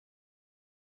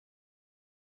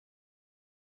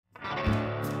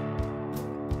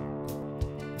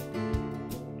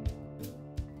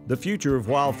The future of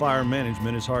wildfire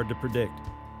management is hard to predict,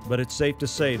 but it's safe to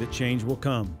say that change will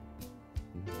come.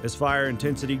 As fire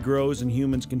intensity grows and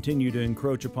humans continue to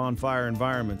encroach upon fire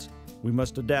environments, we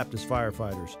must adapt as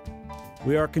firefighters.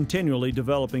 We are continually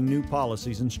developing new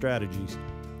policies and strategies.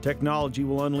 Technology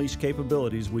will unleash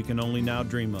capabilities we can only now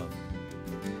dream of.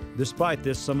 Despite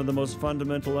this, some of the most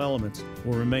fundamental elements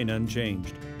will remain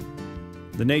unchanged.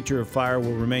 The nature of fire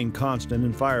will remain constant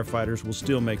and firefighters will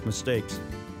still make mistakes.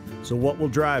 So what will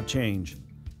drive change?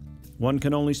 One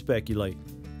can only speculate.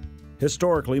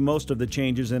 Historically, most of the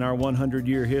changes in our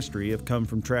 100-year history have come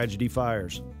from tragedy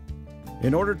fires.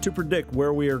 In order to predict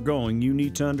where we are going, you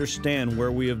need to understand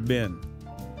where we have been.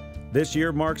 This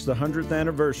year marks the 100th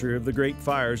anniversary of the Great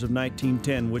Fires of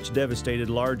 1910, which devastated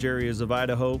large areas of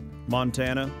Idaho,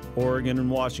 Montana, Oregon, and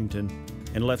Washington,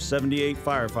 and left 78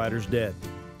 firefighters dead.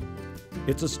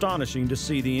 It's astonishing to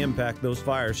see the impact those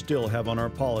fires still have on our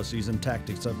policies and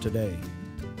tactics of today.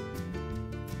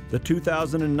 The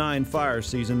 2009 fire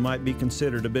season might be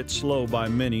considered a bit slow by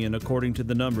many, and according to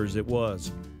the numbers, it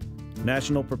was.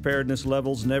 National preparedness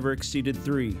levels never exceeded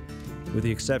 3, with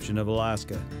the exception of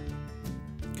Alaska.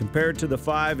 Compared to the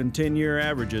 5- and 10-year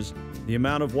averages, the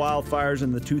amount of wildfires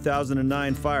in the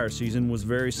 2009 fire season was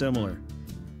very similar,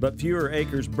 but fewer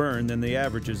acres burned than the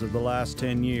averages of the last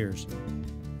 10 years.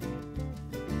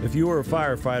 If you were a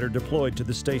firefighter deployed to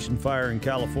the station fire in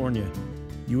California,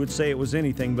 you would say it was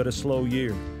anything but a slow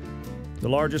year. The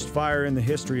largest fire in the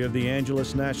history of the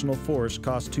Angeles National Forest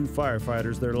cost 2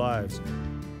 firefighters their lives.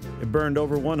 It burned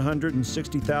over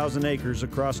 160,000 acres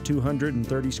across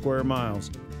 230 square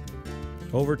miles.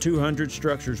 Over 200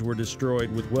 structures were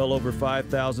destroyed, with well over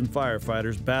 5,000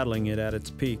 firefighters battling it at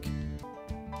its peak.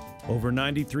 Over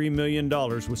 $93 million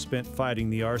was spent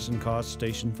fighting the arson-caused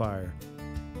station fire.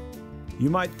 You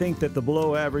might think that the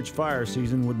below-average fire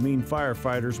season would mean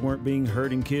firefighters weren't being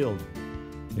hurt and killed.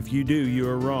 If you do, you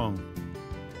are wrong.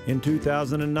 In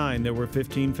 2009, there were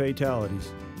 15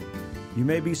 fatalities. You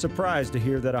may be surprised to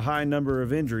hear that a high number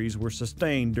of injuries were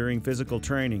sustained during physical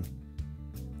training,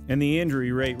 and the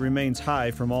injury rate remains high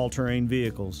from all-terrain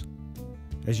vehicles.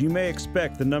 As you may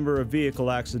expect, the number of vehicle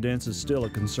accidents is still a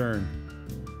concern.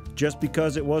 Just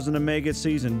because it wasn't a mega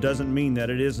season doesn't mean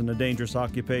that it isn't a dangerous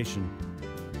occupation.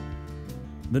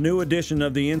 The new edition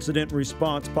of the Incident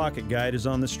Response Pocket Guide is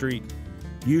on the street.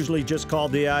 Usually just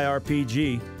called the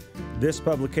IRPG, this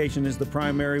publication is the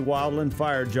primary wildland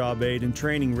fire job aid and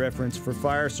training reference for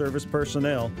fire service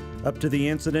personnel up to the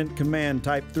Incident Command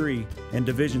Type 3 and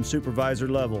Division Supervisor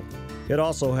level. It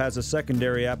also has a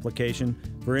secondary application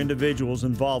for individuals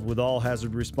involved with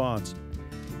all-hazard response.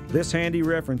 This handy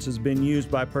reference has been used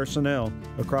by personnel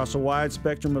across a wide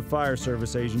spectrum of fire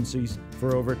service agencies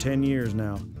for over 10 years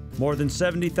now. More than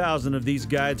 70,000 of these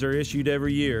guides are issued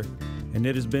every year, and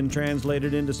it has been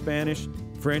translated into Spanish,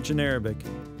 French, and Arabic.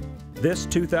 This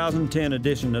 2010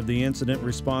 edition of the Incident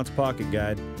Response Pocket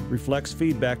Guide reflects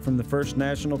feedback from the first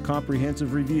national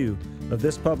comprehensive review of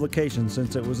this publication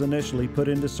since it was initially put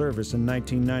into service in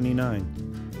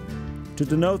 1999. To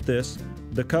denote this,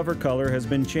 the cover color has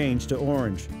been changed to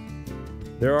orange.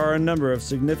 There are a number of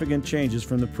significant changes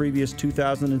from the previous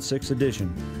 2006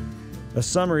 edition. A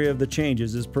summary of the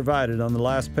changes is provided on the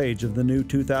last page of the new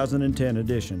 2010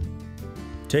 edition.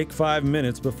 Take 5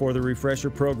 minutes before the refresher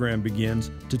program begins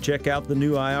to check out the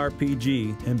new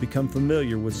IRPG and become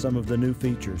familiar with some of the new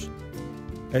features.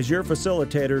 As your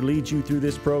facilitator leads you through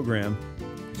this program,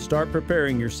 start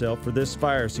preparing yourself for this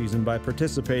fire season by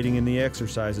participating in the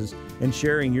exercises and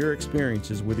sharing your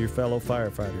experiences with your fellow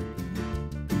firefighter.